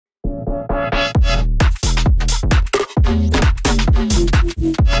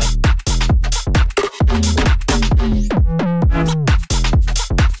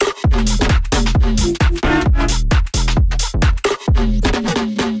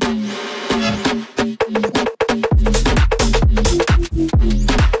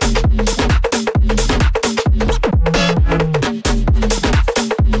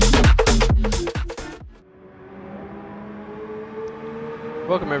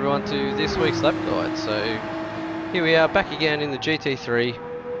everyone to this week's lap guide. So here we are back again in the GT3,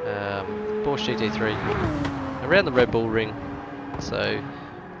 Porsche GT3, around the Red Bull ring. So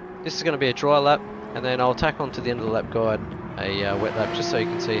this is going to be a dry lap, and then I'll tack on to the end of the lap guide a wet lap, just so you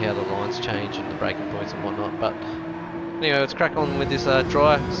can see how the lines change and the braking points and whatnot. But anyway, let's crack on with this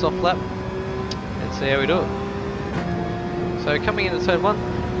dry, soft lap and see how we do it. So coming into turn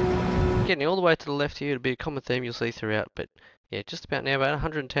 1, getting all the way to the left here, it'll be a common theme you'll see throughout, but yeah, just about now, about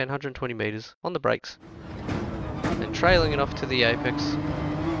 110, 120 metres on the brakes, and trailing it off to the apex,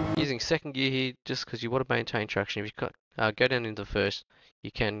 using second gear here just because you want to maintain traction. If you go down into first,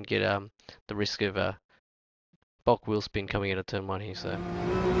 you can get the risk of bulk wheel spin coming out of turn 1 here, so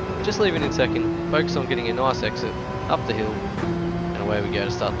just leave it in second, focus on getting a nice exit up the hill, and away we go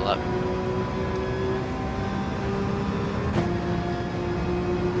to start the lap.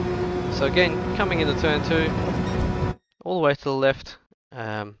 So again, coming into turn 2, all the way to the left,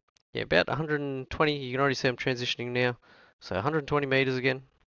 yeah, about 120, you can already see I'm transitioning now, so 120 metres again,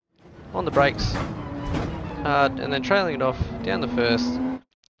 on the brakes, hard, and then trailing it off, down the first.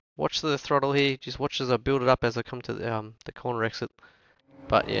 Watch the throttle here, just watch as I build it up as I come to the corner exit,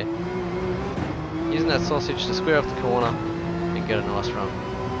 but yeah, using that sausage to square off the corner and get a nice run.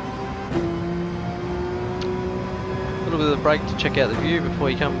 A little bit of a brake to check out the view before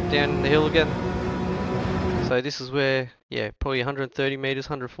you come down the hill again. So this is where, yeah, probably 130 metres,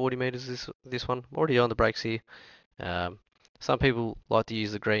 140 metres this one. I'm already on the brakes here. Some people like to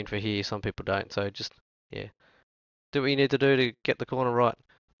use the green for here, some people don't. So just, yeah, do what you need to do to get the corner right.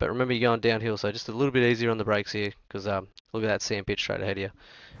 But remember, you're going downhill, so just a little bit easier on the brakes here, because look at that sand pit straight ahead of you.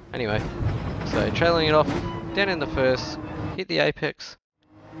 Anyway, so trailing it off, down in the first, hit the apex,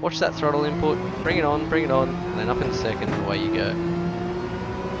 watch that throttle input, bring it on, and then up in the second, and away you go.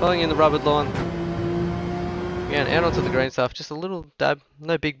 Following in the rubbered line. Again, out onto the green stuff, just a little dab,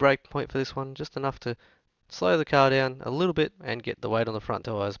 no big brake point for this one, just enough to slow the car down a little bit and get the weight on the front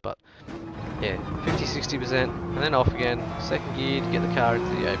tyres, but yeah, 50-60%, and then off again, second gear to get the car into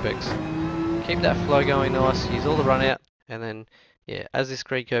the apex. Keep that flow going nice, use all the run out, and then, yeah, as this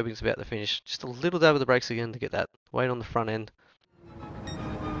green curbing is about to finish, just a little dab of the brakes again to get that weight on the front end.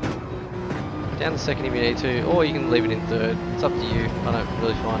 Down the second if you need to, or you can leave it in third, it's up to you. I don't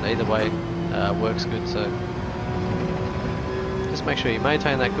really find either way works good, so just make sure you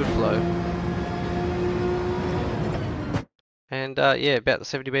maintain that good flow. And yeah, about the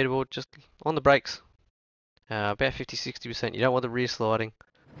 70 metre board, just on the brakes, about 50-60%, you don't want the rear sliding.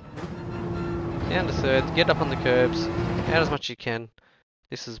 Down to third, get up on the curbs, out as much as you can.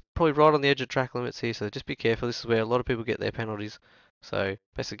 This is probably right on the edge of track limits here, so just be careful. This is where a lot of people get their penalties. So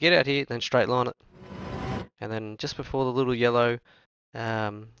basically get out here, then straight line it. And then just before the little yellow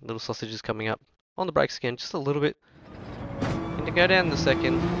little sausage is coming up, on the brakes again, just a little bit. And to go down the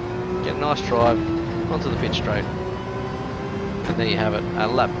second, get a nice drive onto the pit straight. And there you have it, a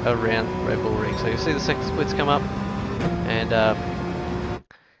lap around Red Bull ring. So you'll see the second splits come up, and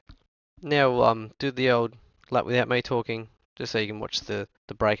now do the old lap without me talking, just so you can watch the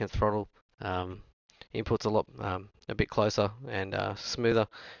brake and throttle inputs a bit closer and smoother.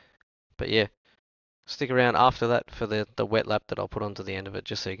 But yeah, stick around after that for the wet lap that I'll put onto the end of it,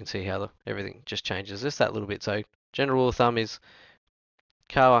 just so you can see how everything just changes just that little bit. So general rule of thumb is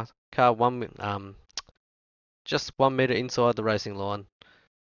car just 1 metre inside the racing line,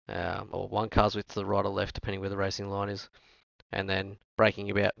 or one car's width to the right or left, depending where the racing line is, and then braking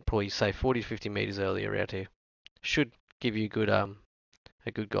about probably say 40-50 metres earlier out here. Should give you a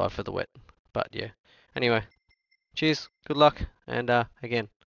good guide for the wet. But yeah, anyway, cheers, good luck, and again,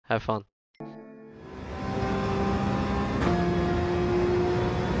 have fun.